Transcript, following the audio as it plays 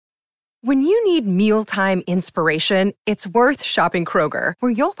When you need mealtime inspiration, it's worth shopping Kroger,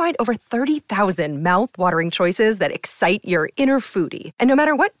 where you'll find over 30,000 mouth-watering choices that excite your inner foodie. And no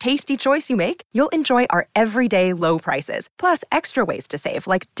matter what tasty choice you make, you'll enjoy our everyday low prices, plus extra ways to save,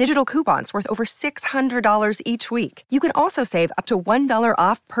 like digital coupons worth over $600 each week. You can also save up to $1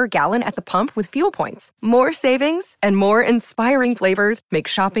 off per gallon at the pump with fuel points. More savings and more inspiring flavors make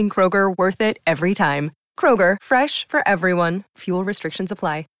shopping Kroger worth it every time. Kroger, fresh for everyone. Fuel restrictions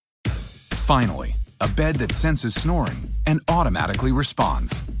apply. Finally, a bed that senses snoring and automatically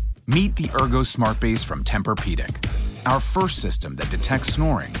responds. Meet the Ergo Smart Base from Tempur-Pedic, our first system that detects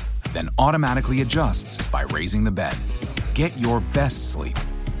snoring, then automatically adjusts by raising the bed. Get your best sleep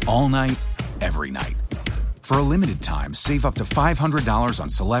all night, every night. For a limited time, save up to $500 on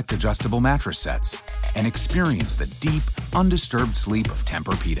select adjustable mattress sets and experience the deep, undisturbed sleep of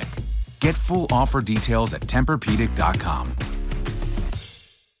Tempur-Pedic. Get full offer details at TempurPedic.com.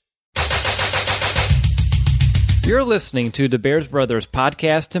 You're listening to the Bears Brothers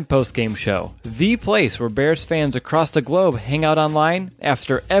podcast and postgame show, the place where Bears fans across the globe hang out online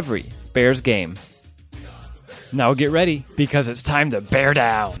after every Bears game. Now get ready, because it's time to bear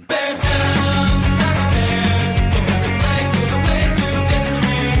down. Bear down, Chicago Bears. Look at the play, for the way to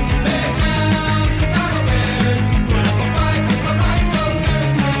victory. Bear down, Chicago Bears. Put up a fight with the right so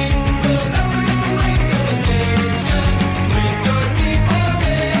fiercely. We'll never get away from the nation. With your team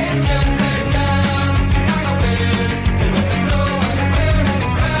formation. Bear down, Chicago Bears. They let them know how to wear the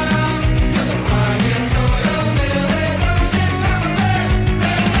crown. You're the pride and joy of Illinois. Chicago Bears.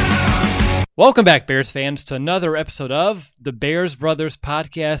 Bear down. Welcome back, Bears fans, to another episode of the Bears Brothers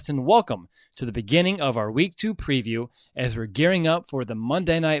podcast, and welcome to the beginning of our Week 2 preview as we're gearing up for the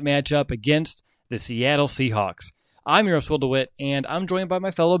Monday night matchup against the Seattle Seahawks. I'm your host, Will DeWitt, and I'm joined by my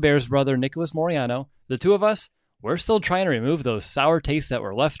fellow Bears brother, Nicholas Moriano. The two of us, we're still trying to remove those sour tastes that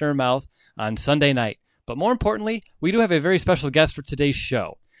were left in our mouth on Sunday night. But more importantly, we do have a very special guest for today's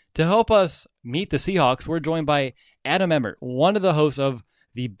show. To help us meet the Seahawks, we're joined by Adam Emmert, one of the hosts of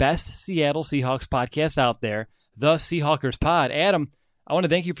the best Seattle Seahawks podcast out there, the Seahawkers Pod. Adam, I want to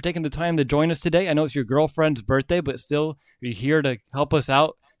thank you for taking the time to join us today. I know it's your girlfriend's birthday, but still, you're here to help us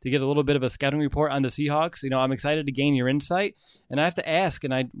out to get a little bit of a scouting report on the Seahawks. You know, I'm excited to gain your insight, and I have to ask,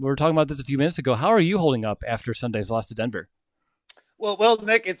 and we were talking about this a few minutes ago, how are you holding up after Sunday's loss to Denver? Well,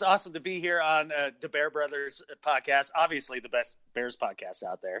 Nick, it's awesome to be here on the Bear Brothers podcast. Obviously, the best Bears podcast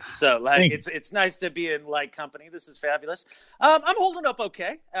out there. So, it's nice to be in light company. This is fabulous. I'm holding up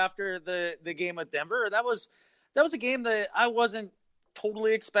okay after the game with Denver. That was a game that I wasn't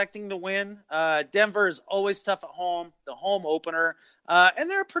totally expecting to win. Denver is always tough at home, the home opener, and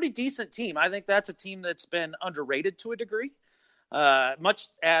they're a pretty decent team. I think that's a team that's been underrated to a degree. Much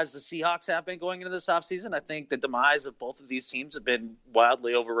as the Seahawks have been going into this offseason, I think the demise of both of these teams have been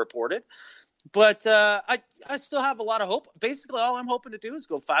wildly overreported. But I still have a lot of hope. Basically, all I'm hoping to do is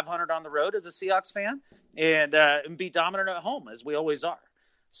go 500 on the road as a Seahawks fan and be dominant at home, as we always are.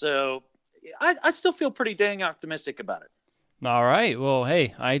 So I still feel pretty dang optimistic about it. All right. Well,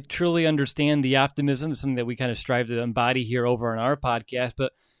 hey, I truly understand the optimism. It's something that we kind of strive to embody here over on our podcast.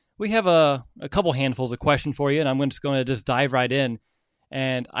 But we have a couple handfuls of questions for you, and I'm just going to dive right in.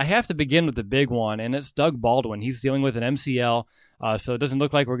 And I have to begin with the big one, and it's Doug Baldwin. He's dealing with an MCL, so it doesn't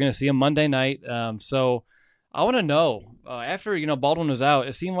look like we're going to see him Monday night. So I want to know, after Baldwin was out,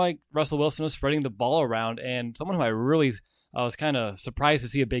 it seemed like Russell Wilson was spreading the ball around, and someone who I really was kind of surprised to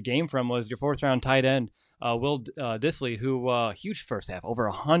see a big game from was your fourth-round tight end, Will Dissly, who huge first half, over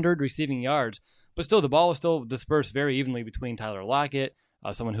 100 receiving yards. But still, the ball was still dispersed very evenly between Tyler Lockett,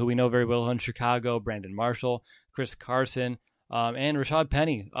 someone who we know very well in Chicago, Brandon Marshall, Chris Carson, and Rashad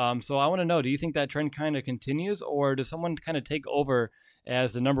Penny. So I want to know, do you think that trend kind of continues, or does someone kind of take over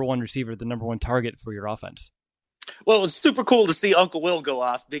as the number one receiver, the number one target for your offense? Well, it was super cool to see Uncle Will go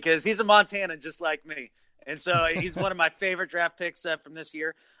off because he's a Montanan just like me. And so he's one of my favorite draft picks from this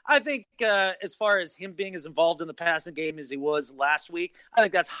year. I think as far as him being as involved in the passing game as he was last week, I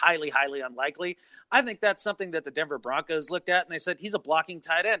think that's highly, highly unlikely. I think that's something that the Denver Broncos looked at, and they said he's a blocking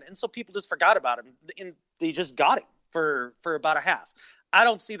tight end. And so people just forgot about him, and they just got him for about a half. I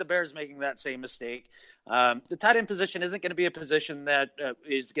don't see the Bears making that same mistake. The tight end position isn't going to be a position that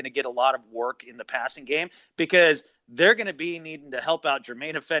is going to get a lot of work in the passing game because they're going to be needing to help out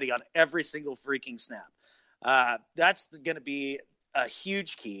Jermaine Ifedi on every single freaking snap. That's going to be a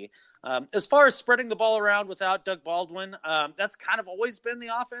huge key. As far as spreading the ball around without Doug Baldwin, that's kind of always been the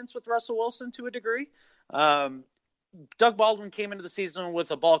offense with Russell Wilson to a degree. Doug Baldwin came into the season with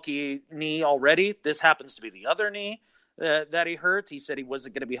a bulky knee already. This happens to be the other knee that he hurt. He said he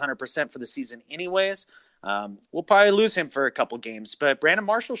wasn't going to be 100% for the season anyways. We'll probably lose him for a couple games, but Brandon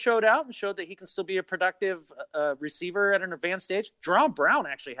Marshall showed out and showed that he can still be a productive receiver at an advanced stage. Jerome Brown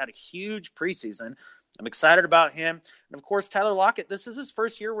actually had a huge preseason. I'm excited about him. And of course, Tyler Lockett, this is his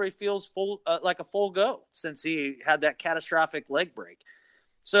first year where he feels like a full go since he had that catastrophic leg break.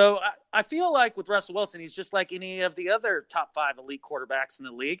 So I feel like with Russell Wilson, he's just like any of the other top 5 elite quarterbacks in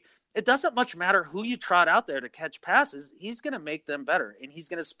the league. It doesn't much matter who you trot out there to catch passes. He's going to make them better, and he's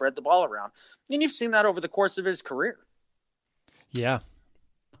going to spread the ball around. And you've seen that over the course of his career. Yeah.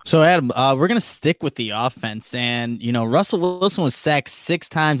 So, Adam, we're going to stick with the offense. And, Russell Wilson was sacked 6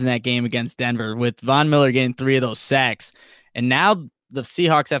 times in that game against Denver, with Von Miller getting 3 of those sacks. And now the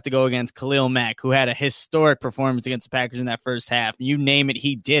Seahawks have to go against Khalil Mack, who had a historic performance against the Packers in that first half. You name it,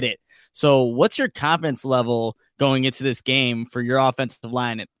 he did it. So what's your confidence level going into this game for your offensive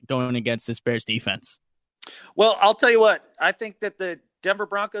line going against this Bears defense? Well, I'll tell you what. I think that the Denver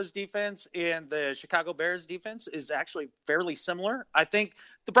Broncos defense and the Chicago Bears defense is actually fairly similar. I think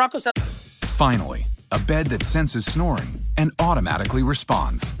the Broncos have... Finally, a bed that senses snoring and automatically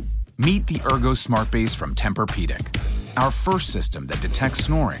responds. Meet the Ergo Smart Base from Tempur-Pedic, our first system that detects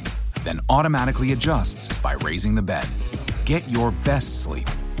snoring, then automatically adjusts by raising the bed. Get your best sleep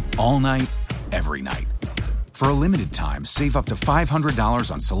all night, every night. For a limited time, save up to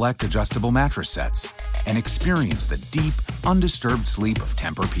 $500 on select adjustable mattress sets and experience the deep, undisturbed sleep of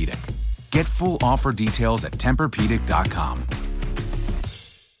Tempur-Pedic. Get full offer details at TempurPedic.com.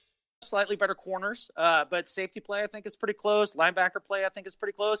 Slightly better corners, but safety play I think is pretty close. Linebacker play I think is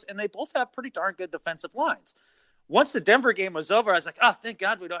pretty close, and they both have pretty darn good defensive lines. Once the Denver game was over, I was like, oh, thank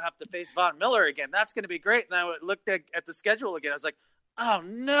God we don't have to face Von Miller again. That's going to be great. And I looked at the schedule again. I was like, oh,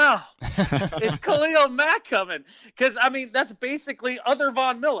 no, it's Khalil Mack coming. Because, I mean, that's basically other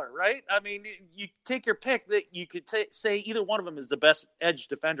Von Miller, right? I mean, you take your pick that you could say either one of them is the best edge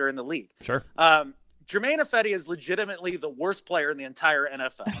defender in the league. Sure. Jermaine Ifedi is legitimately the worst player in the entire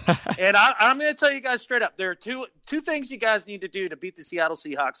NFL. And I'm going to tell you guys straight up, there are two things you guys need to do to beat the Seattle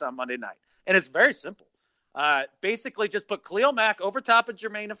Seahawks on Monday night. And it's very simple. Basically just put Khalil Mack over top of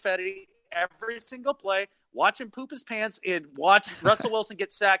Jermaine Ifedi every single play, watch him poop his pants, and watch Russell Wilson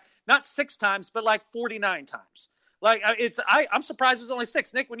get sacked, not 6 times, but like 49 times. Like I'm surprised it was only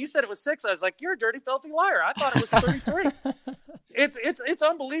 6. Nick, when you said it was 6, I was like, you're a dirty, filthy liar. I thought it was 33. It's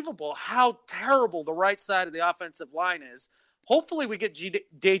unbelievable how terrible the right side of the offensive line is. Hopefully we get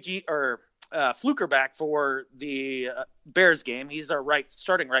Fluker back for the Bears game. He's our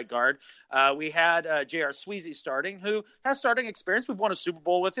starting right guard. We had J.R. Sweezy starting, who has starting experience. We've won a Super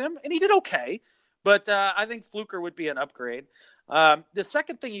Bowl with him, and he did okay. But I think Fluker would be an upgrade. The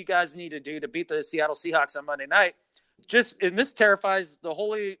second thing you guys need to do to beat the Seattle Seahawks on Monday night, and this terrifies the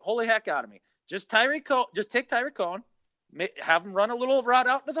holy heck out of me. Just take Tyreek Cohen, have him run a little route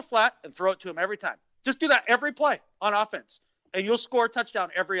out into the flat, and throw it to him every time. Just do that every play on offense, and you'll score a touchdown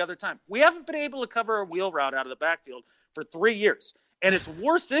every other time. We haven't been able to cover a wheel route out of the backfield for 3 years, and it's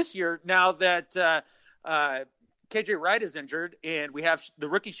worse this year now that KJ Wright is injured, and we have the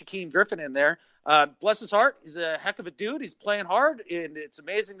rookie Shaquem Griffin in there. Bless his heart, he's a heck of a dude. He's playing hard, and it's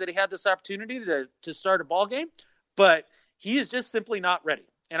amazing that he had this opportunity to start a ball game, but he is just simply not ready.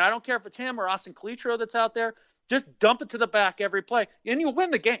 And I don't care if it's him or Austin Calitro that's out there. Just dump it to the back every play, and you'll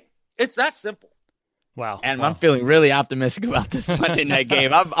win the game. It's that simple. Wow. And I'm feeling really optimistic about this Monday night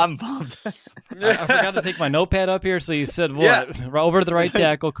game. I'm pumped. I forgot to take my notepad up here. So you said what? Yeah. Over to the right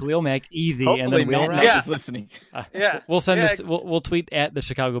tackle, Khalil Mack, easy. Hopefully, and then Matt is listening. We'll send this. We'll tweet at the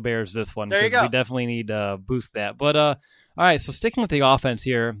Chicago Bears this one. There you go. We definitely need to boost that. But all right. So sticking with the offense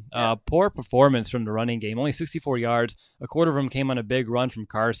here, poor performance from the running game. Only 64 yards. A quarter of them came on a big run from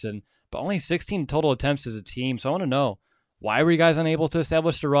Carson, but only 16 total attempts as a team. So I want to know, why were you guys unable to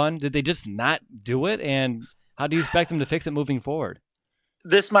establish the run? Did they just not do it? And how do you expect them to fix it moving forward?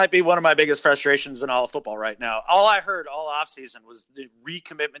 This might be one of my biggest frustrations in all of football right now. All I heard all offseason was the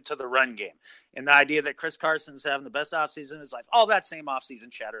recommitment to the run game. And the idea that Chris Carson's having the best offseason is like all that same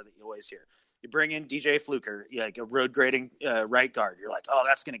offseason chatter that you always hear. You bring in DJ Fluker, like a road grading right guard. You're like, oh,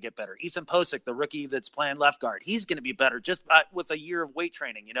 that's going to get better. Ethan Posick, the rookie that's playing left guard, he's going to be better just with a year of weight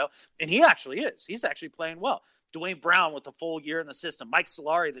training, And he actually is. He's actually playing well. Dwayne Brown with a full year in the system. Mike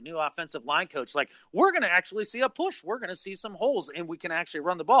Solari, the new offensive line coach. Like, we're going to actually see a push. We're going to see some holes, and we can actually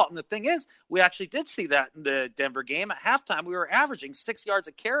run the ball. And the thing is, we actually did see that in the Denver game. At halftime, we were averaging 6 yards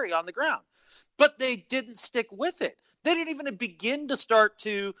a carry on the ground. But they didn't stick with it. They didn't even begin to start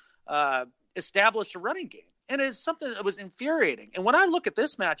to establish a running game. And it's something that was infuriating. And when I look at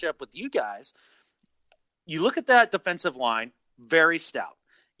this matchup with you guys, you look at that defensive line, very stout.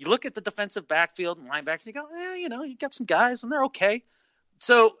 You look at the defensive backfield and linebackers, you go, you got some guys and they're okay.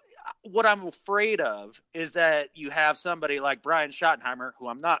 So what I'm afraid of is that you have somebody like Brian Schottenheimer, who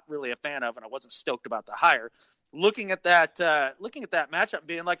I'm not really a fan of, and I wasn't stoked about the hire, looking at that matchup,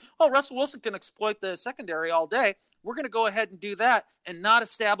 being like, "Oh, Russell Wilson can exploit the secondary all day. We're going to go ahead and do that and not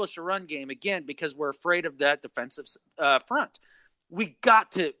establish a run game again because we're afraid of that defensive front." We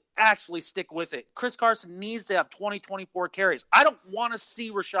got to actually stick with it. Chris Carson needs to have 20, 24 carries. I don't want to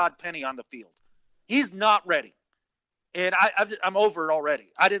see Rashad Penny on the field. He's not ready. And I'm over it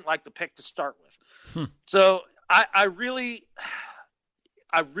already. I didn't like the pick to start with. So I really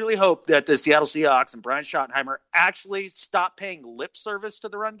hope that the Seattle Seahawks and Brian Schottenheimer actually stop paying lip service to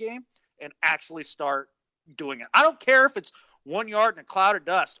the run game and actually start doing it. I don't care if it's 1 yard in a cloud of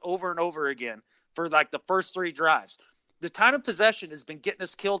dust over and over again for like the first 3 drives. The time of possession has been getting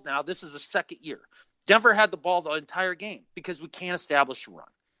us killed now. This is the second year. Denver had the ball the entire game because we can't establish a run.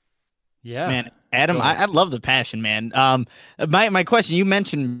 Yeah, man, Adam, I love the passion, man. My question, you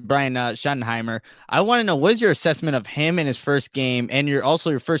mentioned Brian Schottenheimer. I want to know, what is your assessment of him in his first game and your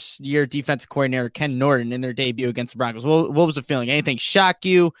first year defensive coordinator, Ken Norton, in their debut against the Broncos? What was the feeling? Anything shock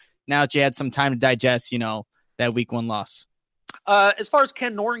you now that you had some time to digest, that week 1 loss? As far as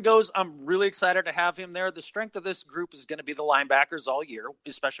Ken Norton goes, I'm really excited to have him there. The strength of this group is going to be the linebackers all year,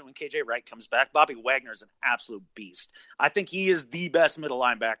 especially when KJ Wright comes back. Bobby Wagner is an absolute beast. I think he is the best middle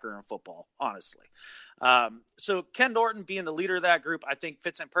linebacker in football, honestly. So Ken Norton being the leader of that group, I think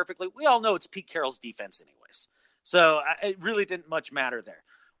fits in perfectly. We all know it's Pete Carroll's defense anyways. So it really didn't much matter there.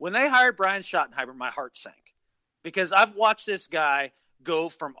 When they hired Brian Schottenheimer, my heart sank because I've watched this guy go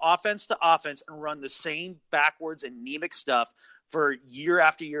from offense to offense and run the same backwards anemic stuff for year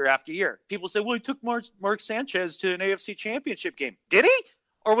after year after year. People say, well, he took Mark Sanchez to an AFC championship game. Did he?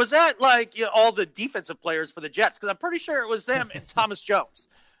 Or was that like all the defensive players for the Jets? Because I'm pretty sure it was them and Thomas Jones,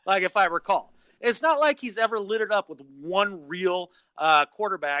 like if I recall. It's not like he's ever lit it up with one real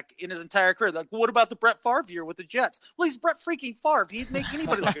quarterback in his entire career. Like, what about the Brett Favre year with the Jets? Well, he's Brett freaking Favre. He'd make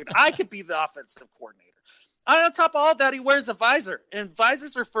anybody look good. I could be the offensive coordinator. And on top of all that, he wears a visor, and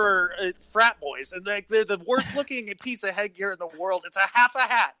visors are for frat boys, and they're the worst looking piece of headgear in the world. It's a half a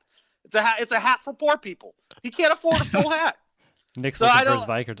hat. It's a hat for poor people. He can't afford a full hat. Nick's looking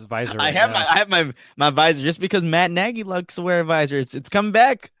for his visor. I have my visor just because Matt Nagy likes to wear a visor. It's coming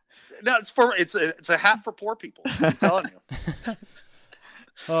back. No, it's a hat for poor people. I'm telling you.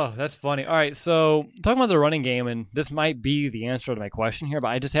 Oh, that's funny. All right, so talking about the running game, and this might be the answer to my question here, but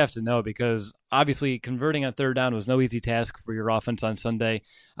I just have to know because obviously converting on third down was no easy task for your offense on Sunday.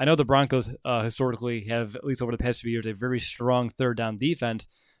 I know the Broncos historically have, at least over the past few years, a very strong third down defense,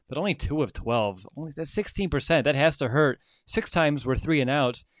 but only 2 of 12. That's 16%. That has to hurt. 6 times were 3 and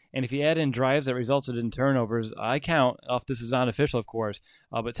outs, and if you add in drives that resulted in turnovers, I count, this is not official, of course,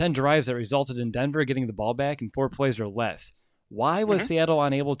 but 10 drives that resulted in Denver getting the ball back in 4 plays or less. Why was Seattle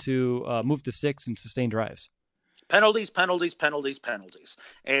unable to move the sticks and sustain drives? Penalties.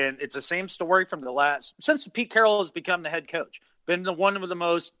 And it's the same story from since Pete Carroll has become the head coach. Been one of the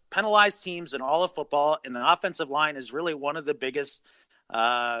most penalized teams in all of football, and the offensive line is really one of the biggest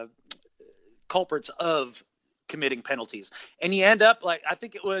culprits of committing penalties. And you end up, I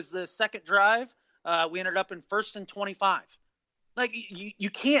think it was the second drive, we ended up in 1st and 25. Like, you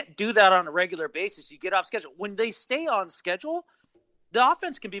can't do that on a regular basis. You get off schedule. When they stay on schedule, the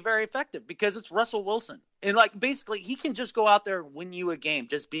offense can be very effective because it's Russell Wilson. And, basically, he can just go out there and win you a game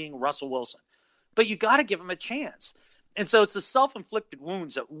just being Russell Wilson. But you got to give him a chance. And so it's the self-inflicted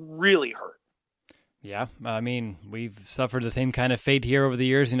wounds that really hurt. Yeah, I mean, we've suffered the same kind of fate here over the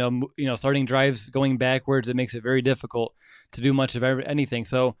years. Starting drives going backwards, it makes it very difficult to do much of anything.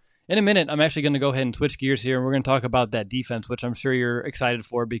 So, in a minute, I'm actually going to go ahead and switch gears here, and we're going to talk about that defense, which I'm sure you're excited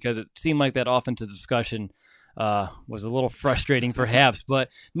for because it seemed like that offensive discussion was a little frustrating, perhaps. But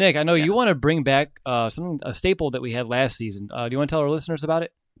Nick, I know you want to bring back a staple that we had last season. Do you want to tell our listeners about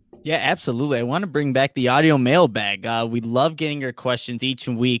it? Yeah, absolutely. I want to bring back the audio mailbag. We love getting your questions each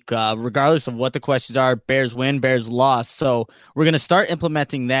week, regardless of what the questions are. Bears win, Bears loss. So we're going to start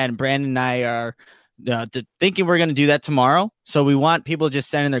implementing that, and Brandon and I are thinking we're going to do that tomorrow. So we want people just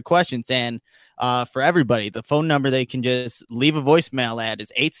sending their questions. And for everybody, the phone number they can just leave a voicemail at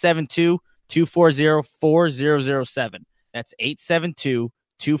is 872-240-4007. That's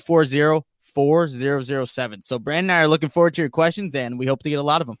 872-240-4007. So Brandon and I are looking forward to your questions, and we hope to get a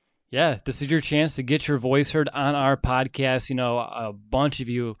lot of them. Yeah, this is your chance to get your voice heard on our podcast. A bunch of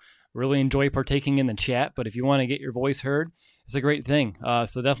you really enjoy partaking in the chat, but if you want to get your voice heard, it's a great thing.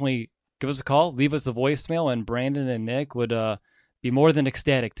 So definitely give us a call, leave us a voicemail, and Brandon and Nick would be more than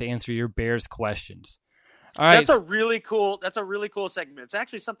ecstatic to answer your Bears questions. All right. That's a really cool segment. It's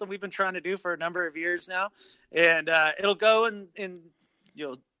actually something we've been trying to do for a number of years now, and it'll go in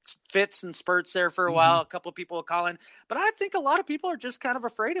fits and spurts there for a while. A couple of people will call in, but I think a lot of people are just kind of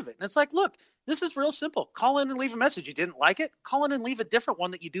afraid of it. And it's like, look, this is real simple. Call in and leave a message. You didn't like it? Call in and leave a different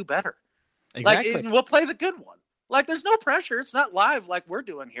one that you do better. Exactly. Like, we'll play the good one. Like, there's no pressure. It's not live like we're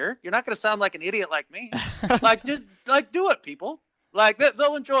doing here. You're not going to sound like an idiot like me. Like, just like do it, people. Like,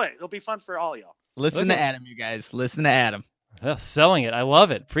 they'll enjoy it. It'll be fun for all y'all. Listen to Adam, you guys. Listen to Adam. Selling it. I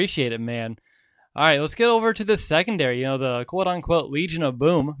love it. Appreciate it, man. All right, let's get over to the secondary. You know, the quote-unquote Legion of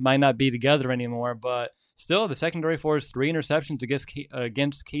Boom might not be together anymore, but still, the secondary forced 3 interceptions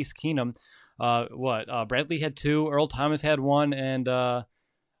against Case Keenum. Bradley had 2, Earl Thomas had 1, and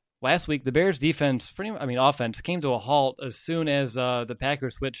last week the Bears' offense came to a halt as soon as the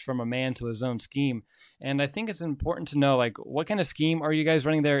Packers switched from a man to a zone scheme. And I think it's important to know, like, what kind of scheme are you guys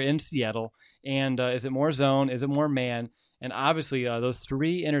running there in Seattle? And is it more zone? Is it more man? And obviously, those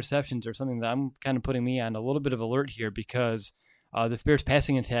 3 interceptions are something that I'm kind of putting me on a little bit of alert here, because this Bears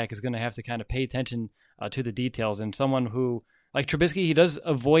passing attack is going to have to kind of pay attention to the details. And someone who, like Trubisky, he does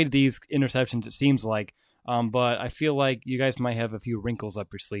avoid these interceptions, it seems like. But I feel like you guys might have a few wrinkles up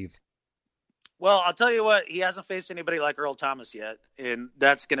your sleeve. Well, I'll tell you what, he hasn't faced anybody like Earl Thomas yet, and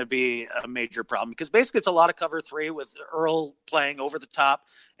that's going to be a major problem, because basically it's a lot of cover 3 with Earl playing over the top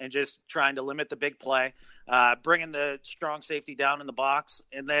and just trying to limit the big play, bringing the strong safety down in the box,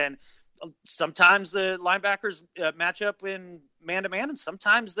 and then sometimes the linebackers match up in man-to-man, and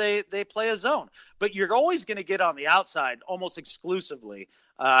sometimes they play a zone. But you're always going to get on the outside almost exclusively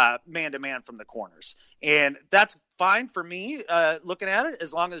man-to-man from the corners. And that's fine for me looking at it,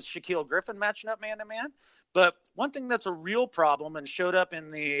 as long as Shaquille Griffin matching up man-to-man. But one thing that's a real problem and showed up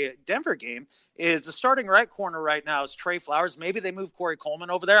in the Denver game is the starting right corner right now is Trey Flowers. Maybe they move Corey Coleman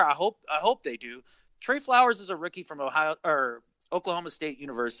over there. I hope they do. Trey Flowers is a rookie from Oklahoma State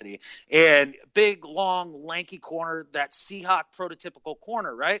University, and big, long, lanky corner, that Seahawk prototypical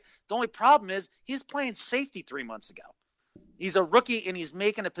corner, right? The only problem is he's playing safety 3 months ago. He's a rookie, and he's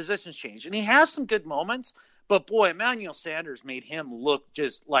making a position change, and he has some good moments, but boy, Emmanuel Sanders made him look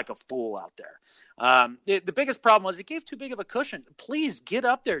just like a fool out there. The biggest problem was he gave too big of a cushion. Please get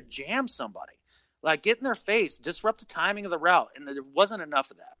up there, jam somebody. Like, get in their face, disrupt the timing of the route, and there wasn't enough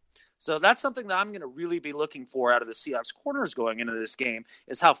of that. So that's something that I'm going to really be looking for out of the Seahawks corners going into this game,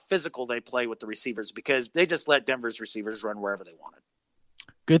 is how physical they play with the receivers, because they just let Denver's receivers run wherever they wanted.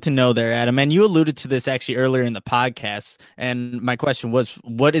 Good to know there, Adam. And you alluded to this actually earlier in the podcast. And my question was,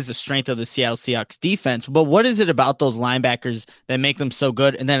 what is the strength of the Seattle Seahawks defense? But what is it about those linebackers that make them so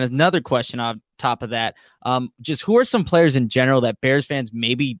good? And then another question on top of that, just who are some players in general that Bears fans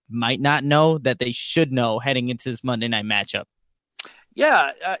maybe might not know that they should know heading into this Monday night matchup?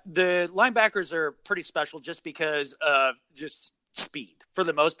 Yeah, the linebackers are pretty special just because of just speed. For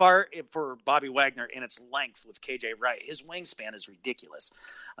the most part, for Bobby Wagner, and its length with KJ Wright, his wingspan is ridiculous.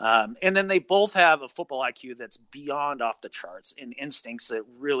 And then they both have a football IQ that's beyond off the charts, and instincts that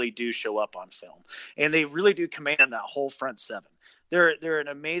really do show up on film. And they really do command that whole front seven. They're an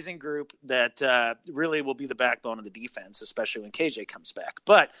amazing group that really will be the backbone of the defense, especially when KJ comes back.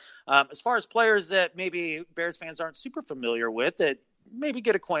 But as far as players that maybe Bears fans aren't super familiar with, that maybe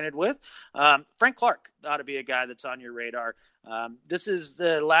get acquainted with, Frank Clark ought to be a guy that's on your radar. This is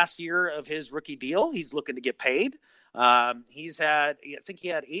the last year of his rookie deal. He's looking to get paid. I think he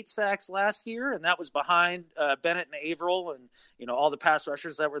had 8 sacks last year, and that was behind Bennett and Averill and, all the pass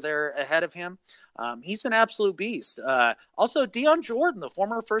rushers that were there ahead of him. He's an absolute beast. Also, Deion Jordan, the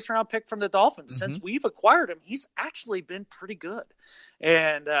former first-round pick from the Dolphins, since we've acquired him, he's actually been pretty good.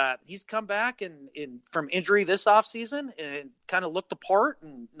 And he's come back from injury this offseason and kind of looked the part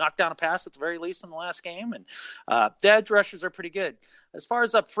and knocked down a pass at the very least in the last game. And the edge rushers are pretty good. As far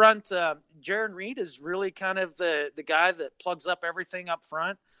as up front, Jaron Reed is really kind of the guy that plugs up everything up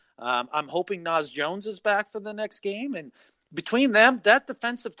front. I'm hoping Nas Jones is back for the next game. And between them, that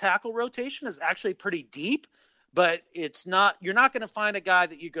defensive tackle rotation is actually pretty deep. But you're not going to find a guy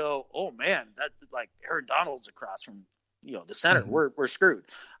that you go, oh, man, that like Aaron Donald's across from the center. We're screwed.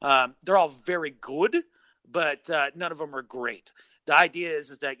 They're all very good, but none of them are great. The idea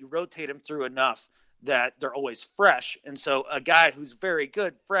is that you rotate them through enough that they're always fresh. And so a guy who's very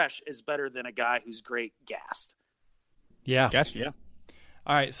good, fresh, is better than a guy who's great, gassed. Yeah. Gotcha, yeah.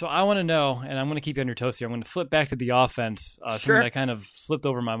 All right, so I want to know, and I'm going to keep you on your toes here. I'm going to flip back to the offense, something that kind of slipped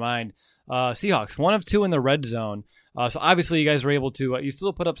over my mind. Seahawks, 1 of 2 in the red zone. So obviously you guys were able to, you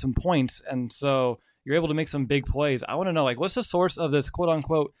still put up some points, and so you're able to make some big plays. I want to know, what's the source of this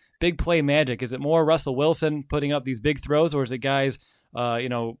quote-unquote big play magic? Is it more Russell Wilson putting up these big throws, or is it guys,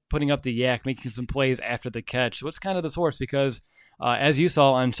 putting up the yak, making some plays after the catch? What's kind of the source? Because as you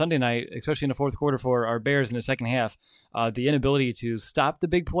saw on Sunday night, especially in the fourth quarter for our Bears in the second half, the inability to stop the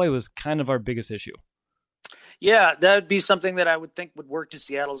big play was kind of our biggest issue. Yeah, that would be something that I would think would work to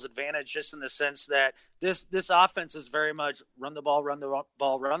Seattle's advantage, just in the sense that this offense is very much run the ball,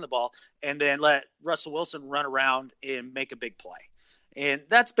 and then let Russell Wilson run around and make a big play. And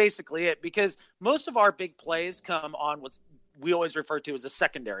that's basically it, because most of our big plays come on what we always refer to as a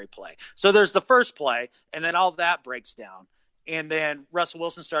secondary play. So there's the first play, and then all that breaks down. And then Russell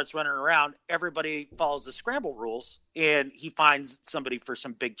Wilson starts running around. Everybody follows the scramble rules, and he finds somebody for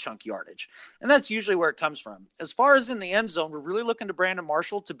some big chunk yardage. And that's usually where it comes from. As far as in the end zone, we're really looking to Brandon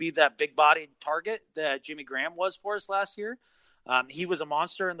Marshall to be that big-bodied target that Jimmy Graham was for us last year. He was a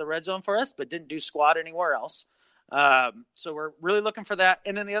monster in the red zone for us, but didn't do squat anywhere else. So we're really looking for that.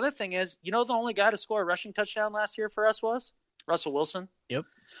 And then the other thing is, the only guy to score a rushing touchdown last year for us was Russell Wilson. Yep.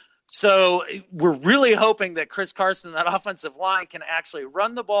 So we're really hoping that Chris Carson, that offensive line, can actually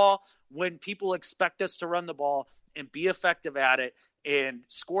run the ball when people expect us to run the ball and be effective at it and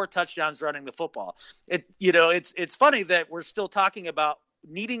score touchdowns running the football. It's funny that we're still talking about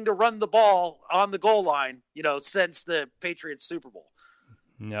needing to run the ball on the goal line, since the Patriots Super Bowl.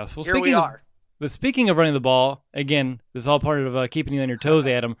 Yeah, so here we are. But speaking of running the ball, again, this is all part of keeping you on your toes,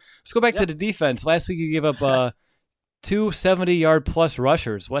 Adam. Let's go back to the defense. Last week you gave up two 70-yard-plus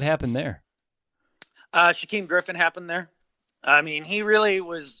rushers. What happened there? Shaquem Griffin happened there. I mean, he really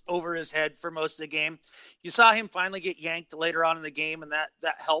was over his head for most of the game. You saw him finally get yanked later on in the game, and that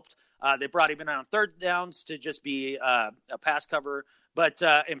helped. They brought him in on third downs to just be a pass cover, but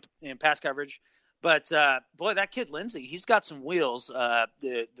in pass coverage. But, boy, that kid Lindsey, he's got some wheels.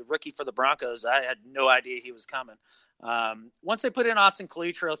 The rookie for the Broncos, I had no idea he was coming. Once they put in Austin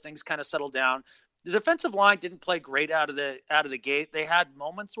Calitro, things kind of settled down. The defensive line didn't play great out of the gate. They had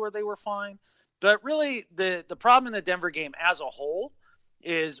moments where they were fine. But really, the problem in the Denver game as a whole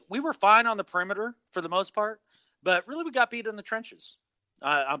is we were fine on the perimeter for the most part, but really we got beat in the trenches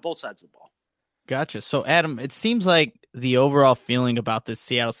on both sides of the ball. Gotcha. So, Adam, it seems like the overall feeling about this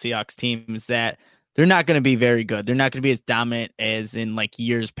Seattle Seahawks team is that they're not going to be very good. They're not going to be as dominant as in like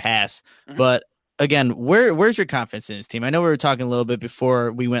years past. Mm-hmm. But again, where's your confidence in this team? I know we were talking a little bit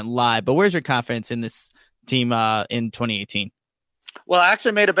before we went live, but where's your confidence in this team in 2018? Well, I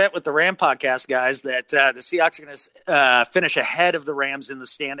actually made a bet with the Ram podcast guys that the Seahawks are going to finish ahead of the Rams in the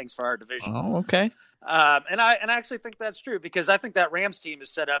standings for our division. Oh, okay. And I actually think that's true, because I think that Rams team is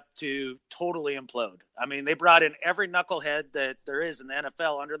set up to totally implode. I mean, they brought in every knucklehead that there is in the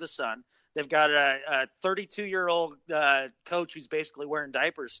NFL under the sun. They've got a 32-year-old coach who's basically wearing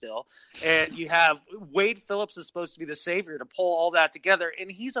diapers still. And you have Wade Phillips is supposed to be the savior to pull all that together,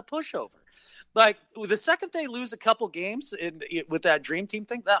 and he's a pushover. Like, the second they lose a couple games with that dream team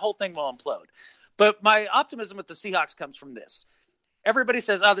thing, that whole thing will implode. But my optimism with the Seahawks comes from this. Everybody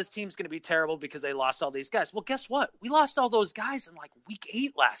says, this team's going to be terrible because they lost all these guys. Well, guess what? We lost all those guys in like week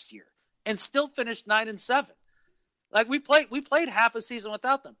 8 last year and still finished 9-7. Like, we played half a season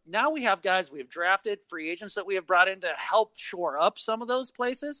without them. Now we have guys we have drafted, free agents that we have brought in to help shore up some of those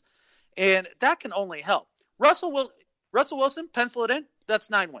places, and that can only help. Russell Wilson, pencil it in, that's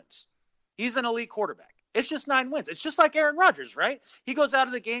 9 wins. He's an elite quarterback. It's just 9 wins. It's just like Aaron Rodgers, right? He goes out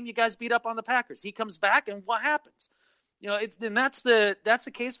of the game, you guys beat up on the Packers. He comes back, and what happens? And that's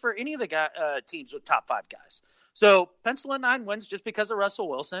the case for any of the teams with top 5 guys. So pencil in 9 wins just because of Russell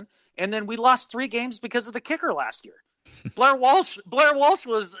Wilson. And then we lost 3 games because of the kicker last year. Blair Walsh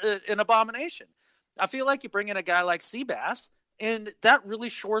was an abomination. I feel like you bring in a guy like Seabass, and that really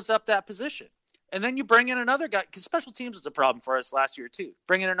shores up that position. And then you bring in another guy, because special teams was a problem for us last year too.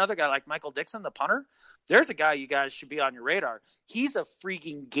 Bring in another guy like Michael Dixon, the punter. There's a guy you guys should be on your radar. He's a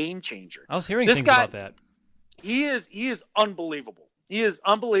freaking game changer. I was hearing things about that. He is unbelievable. He is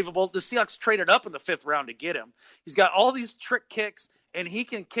unbelievable. The Seahawks traded up in the 5th round to get him. He's got all these trick kicks, and he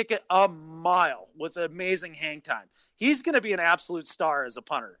can kick it a mile with amazing hang time. He's going to be an absolute star as a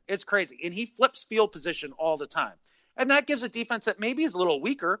punter. It's crazy. And he flips field position all the time. And that gives a defense that maybe is a little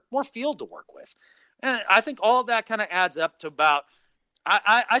weaker, more field to work with. And I think all of that kind of adds up to about,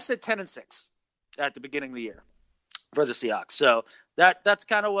 I said 10-6 at the beginning of the year for the Seahawks. So that's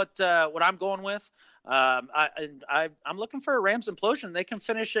kind of what I'm going with. I'm looking for a Rams implosion. They can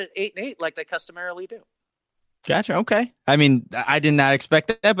finish at 8-8 like they customarily do. Gotcha. Okay. I mean, I did not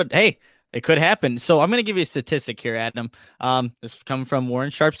expect that, but hey, it could happen. So I'm going to give you a statistic here, Adam. This is coming from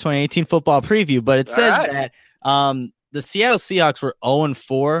Warren Sharp's 2018 football preview, but it says that the Seattle Seahawks were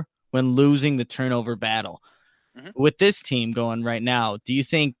 0-4 when losing the turnover battle. with this team going right now, do you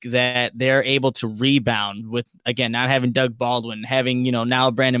think that they're able to rebound with, again, not having Doug Baldwin, having,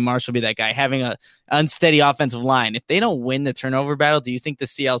 now Brandon Marshall be that guy, having a unsteady offensive line? If they don't win the turnover battle, do you think the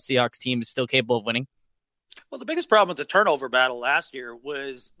Seattle Seahawks team is still capable of winning? Well, the biggest problem with the turnover battle last year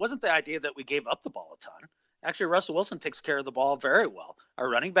wasn't the idea that we gave up the ball a ton. Actually, Russell Wilson takes care of the ball very well. Our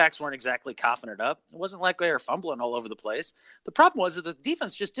running backs weren't exactly coughing it up. It wasn't like they were fumbling all over the place. The problem was that the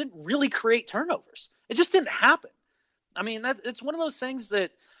defense just didn't really create turnovers. It just didn't happen. I mean, it's one of those things that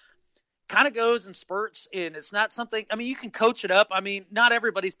kind of goes in spurts, and it's not something – I mean, you can coach it up. I mean, not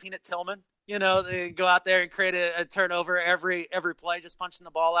everybody's Peanut Tillman. They go out there and create a turnover every play, just punching the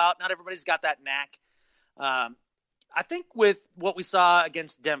ball out. Not everybody's got that knack. I think with what we saw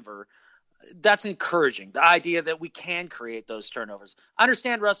against Denver – that's encouraging, the idea that we can create those turnovers. I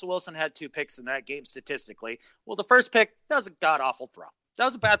understand Russell Wilson had 2 picks in that game statistically. Well, the first pick, that was a god-awful throw. That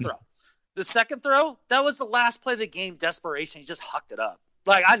was a bad throw. The second throw, that was the last play of the game, desperation. He just hucked it up.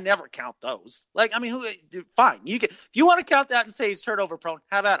 Like, I never count those. Like, I mean, fine. If you want to count that and say he's turnover prone,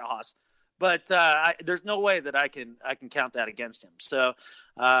 have at it, Haas. But there's no way that I can count that against him. So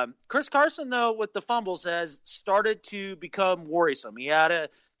Chris Carson, though, with the fumbles, has started to become worrisome. He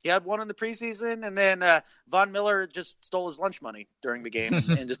had one in the preseason, and then Von Miller just stole his lunch money during the game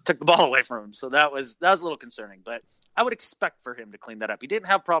and just took the ball away from him. So that was a little concerning, but I would expect for him to clean that up. He didn't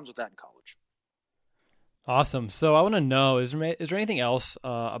have problems with that in college. Awesome. So I want to know, is there anything else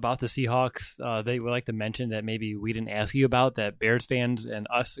about the Seahawks that you would like to mention that maybe we didn't ask you about that Bears fans and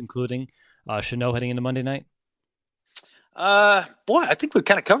us including should know heading into Monday night? Boy, I think we've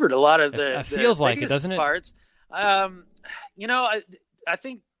kind of covered a lot of it feels like it, doesn't it? Parts. I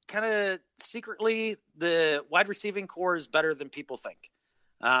think kind of secretly the wide receiving core is better than people think.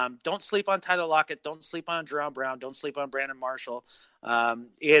 Don't sleep on Tyler Lockett. Don't sleep on Jerome Brown. Don't sleep on Brandon Marshall. And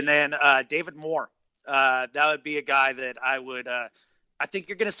then David Moore. That would be a guy that I would I think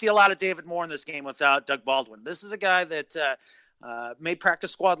you're going to see a lot of David Moore in this game without Doug Baldwin. This is a guy that made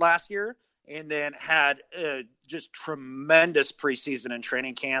practice squad last year and then had just tremendous preseason and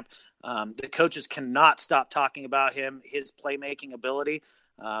training camp. The coaches cannot stop talking about him, his playmaking ability.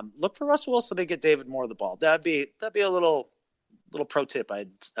 Look for Russell Wilson to get David Moore the ball. That'd be a little pro tip,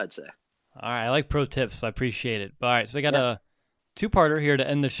 I'd say. All right, I like pro tips, so I appreciate it. All right, so we got a 2-parter here to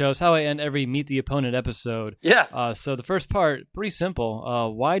end the show. It's how I end every Meet the Opponent episode. Yeah. So the first part, pretty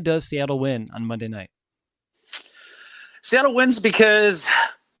simple. Why does Seattle win on Monday night? Seattle wins because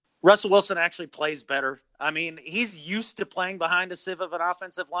Russell Wilson actually plays better. I mean, he's used to playing behind a sieve of an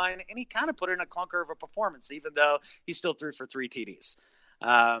offensive line, and he kind of put in a clunker of a performance, even though he still threw for 3 TDs.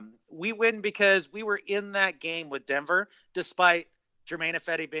 We win because we were in that game with Denver, despite Jermaine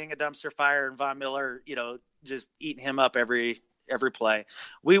Ifedi being a dumpster fire and Von Miller, just eating him up every play.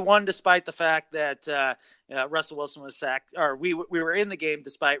 We won despite the fact that Russell Wilson was sacked, or we were in the game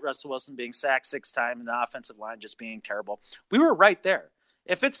despite Russell Wilson being sacked 6 times and the offensive line just being terrible. We were right there.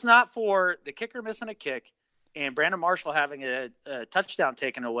 If it's not for the kicker missing a kick and Brandon Marshall having a touchdown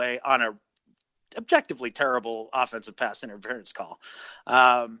taken away on a objectively terrible offensive pass interference call,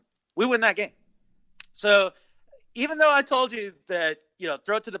 we win that game. So even though I told you that,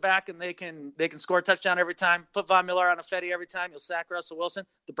 throw it to the back and they can score a touchdown every time, put Von Miller on a Fetty every time, you'll sack Russell Wilson.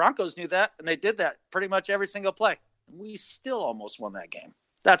 The Broncos knew that, and they did that pretty much every single play. We still almost won that game.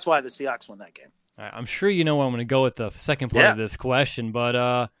 That's why the Seahawks won that game. All right, I'm sure you know where I'm going to go with the second part of this question,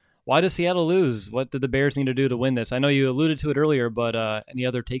 but why does Seattle lose? What did the Bears need to do to win this? I know you alluded to it earlier, but any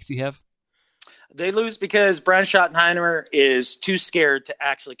other takes you have? They lose because Brian Schottenheimer is too scared to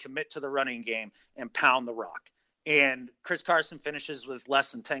actually commit to the running game and pound the rock. And Chris Carson finishes with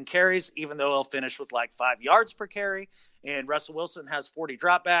less than 10 carries, even though he'll finish with like 5 yards per carry. And Russell Wilson has 40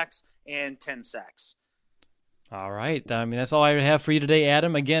 dropbacks and 10 sacks. All right. I mean, that's all I have for you today,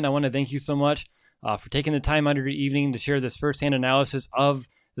 Adam. Again, I want to thank you so much for taking the time out of your evening to share this firsthand analysis of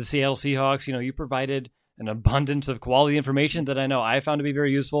the Seattle Seahawks. You provided an abundance of quality information that I know I found to be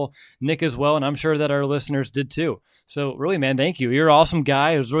very useful. Nick as well, and I'm sure that our listeners did too. So really, man, thank you. You're an awesome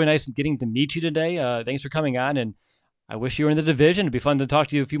guy. It was really nice getting to meet you today. Thanks for coming on, and I wish you were in the division. It'd be fun to talk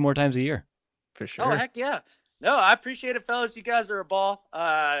to you a few more times a year. For sure. Oh, heck yeah. No, I appreciate it, fellas. You guys are a ball.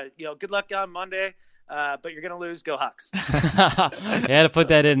 Good luck on Monday, but you're going to lose. Go Hawks. I had to put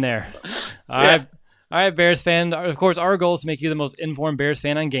that in there. All right, Bears fan. Of course, our goal is to make you the most informed Bears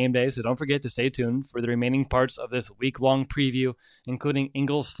fan on game day, so don't forget to stay tuned for the remaining parts of this week-long preview, including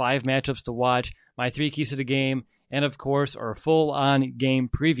Ingles' 5 matchups to watch, my 3 keys to the game, and, of course, our full-on game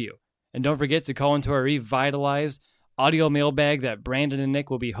preview. And don't forget to call into our revitalized audio mailbag that Brandon and Nick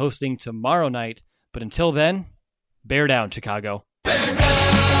will be hosting tomorrow night. But until then, bear down, Chicago. Bear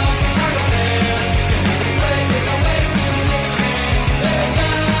down!